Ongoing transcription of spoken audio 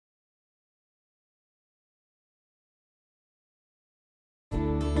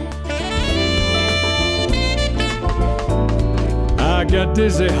get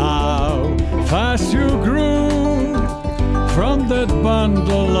dizzy how fast you grew from that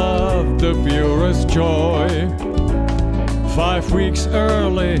bundle of the purest joy. 5 weeks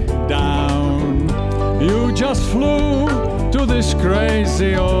early down, you just flew to this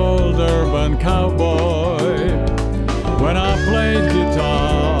crazy old urban cowboy. When I played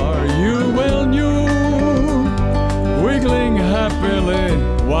guitar, you well knew, wiggling happily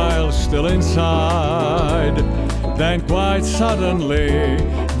while still inside. Then quite suddenly,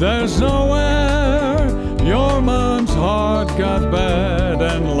 there's nowhere, your mom's heart got bad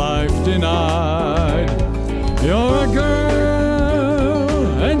and life denied. You're a girl,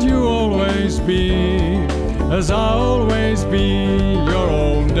 and you always be, as I'll always be your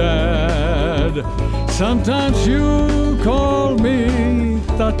own dad. Sometimes you call me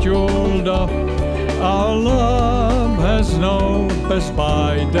that you'll up. Our love has no best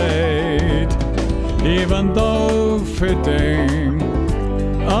by date, even though fitting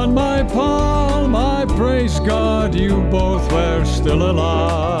on my palm, I praise God you both were still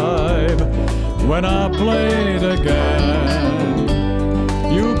alive. When I played again,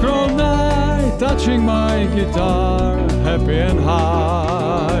 you crawled nigh, touching my guitar, happy and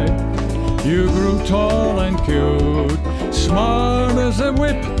high. You grew tall and cute, smart as a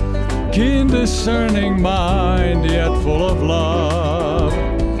whip, keen discerning mind, yet full of love.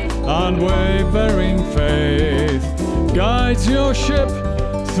 Unwavering faith guides your ship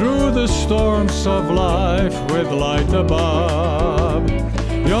through the storms of life with light above.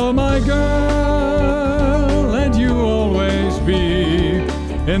 You're my girl, and you always be,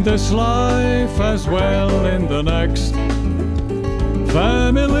 in this life as well in the next.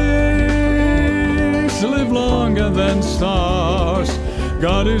 Families live longer than stars.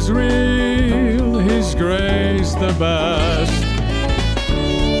 God is real, His grace the best.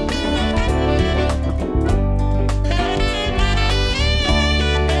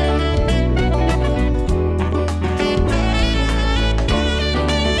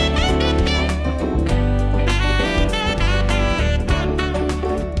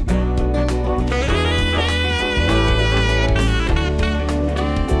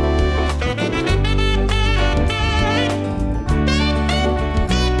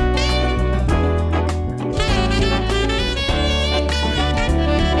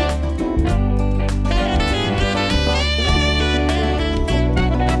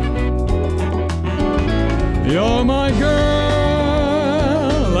 You're my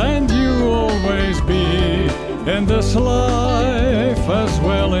girl, and you always be, in this life as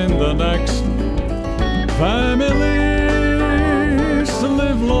well in the next. Families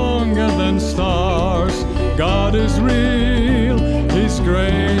live longer than stars. God is real, His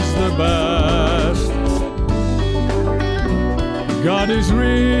grace the best. God is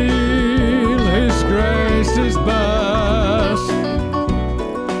real, His grace is best.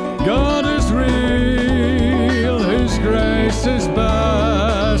 God is real, His grace is best.